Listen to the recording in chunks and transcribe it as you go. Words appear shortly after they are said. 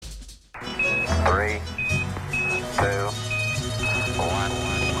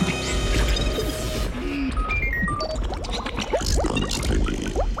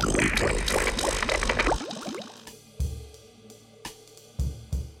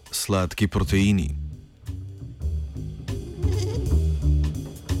Sladki proteini.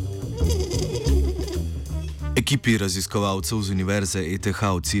 Ekipi raziskovalcev z Univerze ETH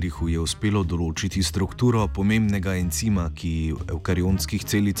v Zürichu je uspelo določiti strukturo pomembnega encima, ki v evkarionskih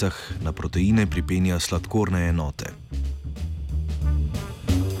celicah na proteine pripenja sladkorne enote.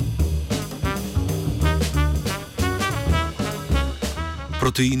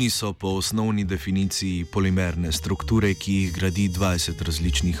 Proteini so po osnovni definiciji polimerne strukture, ki jih gradi 20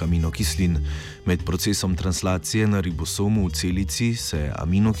 različnih aminokislin. Med procesom translacije na ribosomu v celici se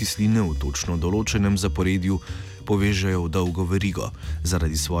aminokisline v točno določenem zaporedju povežejo v dolgo verigo.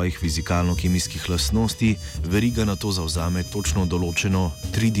 Zaradi svojih fizikalno-kemijskih lastnosti veriga nato zavzame točno določeno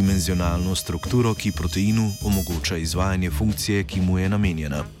tridimenzionalno strukturo, ki proteinu omogoča izvajanje funkcije, ki mu je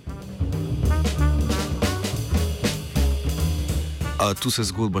namenjena. A tu se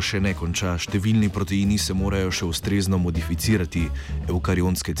zgodba še ne konča. Številni proteini se morajo še ustrezno modificirati.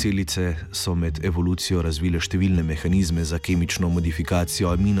 Evkarionske celice so med evolucijo razvile številne mehanizme za kemično modifikacijo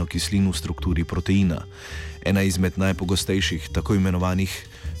aminokislin v strukturi proteina. Ena izmed najpogostejših tako imenovanih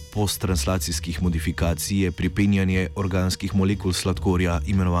posttranslacijskih modifikacij je pripenjanje organskih molekul sladkorja,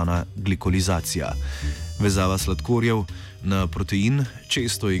 imenovana glikolizacija. Vezava sladkorjev na protein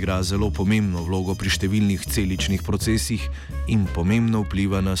često igra zelo pomembno vlogo pri številnih celičnih procesih in pomembno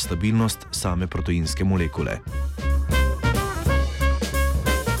vpliva na stabilnost same proteinske molekule.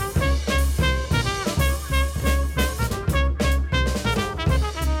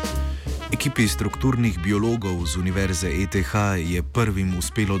 Ekipi strukturnih biologov z Univerze ETH je prvim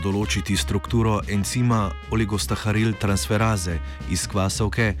uspelo določiti strukturo encima oligosaharil transferaze iz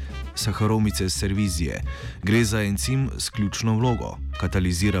kvasovke Saccharomyces cerevisiae. Gre za encim s ključno vlogo,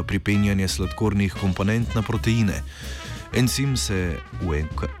 katalizira pripenjanje sladkornih komponent na proteine. Encim se v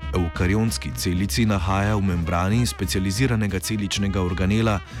evkarionski celici nahaja v membrani specializiranega celičnega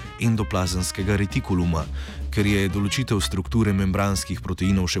organela endoplazmskega retikuluma. Ker je določitev strukture membranskih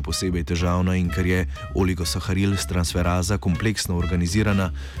proteinov še posebej težavna in ker je oligosaharil transferaza kompleksno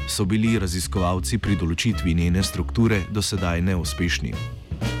organizirana, so bili raziskovalci pri določitvi njene strukture do sedaj neuspešni.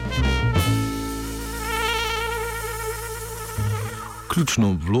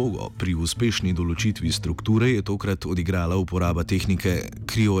 Ključno vlogo pri uspešni določitvi strukture je tokrat odigrala uporaba tehnike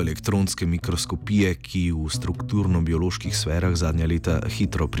krioelektronske mikroskopije, ki v strukturno-bioloških sferah zadnja leta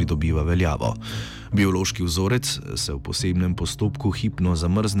hitro pridobiva veljavo. Biološki vzorec se v posebnem postopku hipno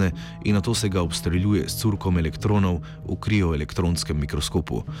zamrzne in nato se ga obstreljuje s curkom elektronov v krioelektronskem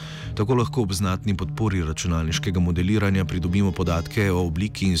mikroskopu. Tako lahko ob znatni podpori računalniškega modeliranja pridobimo podatke o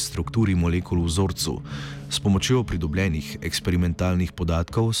obliki in strukturi molekul v vzorcu. S pomočjo pridobljenih eksperimentalnih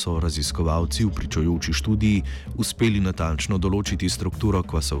podatkov so raziskovalci v pričujoči študiji uspeli natančno določiti strukturo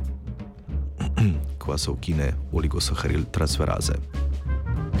kvasovkine oligosaharil transferaze.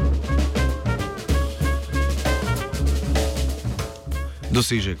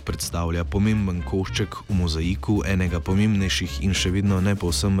 Dosežek predstavlja pomemben košček v mozaiku enega pomembnejših in še vedno ne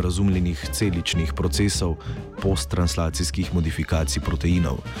povsem razumljenih celičnih procesov posttranslacijskih modifikacij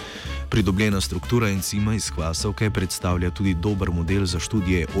proteinov. Pridobljena struktura encima iz kvasovke predstavlja tudi dober model za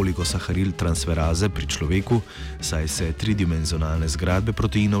študije oligosaharil transferaze pri človeku, saj se tridimenzionalne zgradbe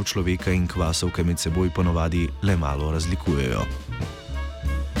proteinov človeka in kvasovke med seboj ponavadi le malo razlikujejo.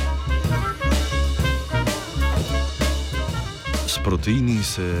 S proteini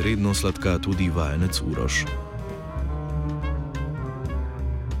se redno sladka tudi vajenec Uroš.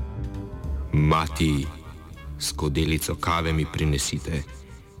 Mati, skodelico kave mi prinesite.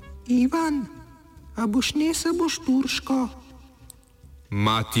 Ivan, a boš nesel boš turško?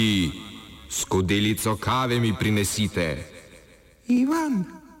 Mati, skodelico kave mi prinesite. Ivan,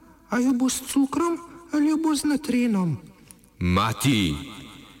 a jo bo s cukrom ali jo bo z natrenom? Mati,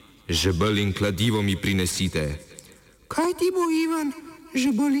 žebelj in kladivo mi prinesite. Kaj ti bo, Ivan,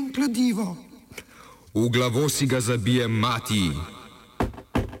 žebelj in kladivo? V glavo si ga zabije, mati.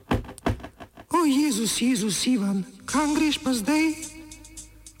 O, Jezus, Ivan, kam greš pa zdaj?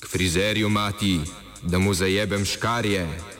 K frizerju, mati, da mu zajebem škarje.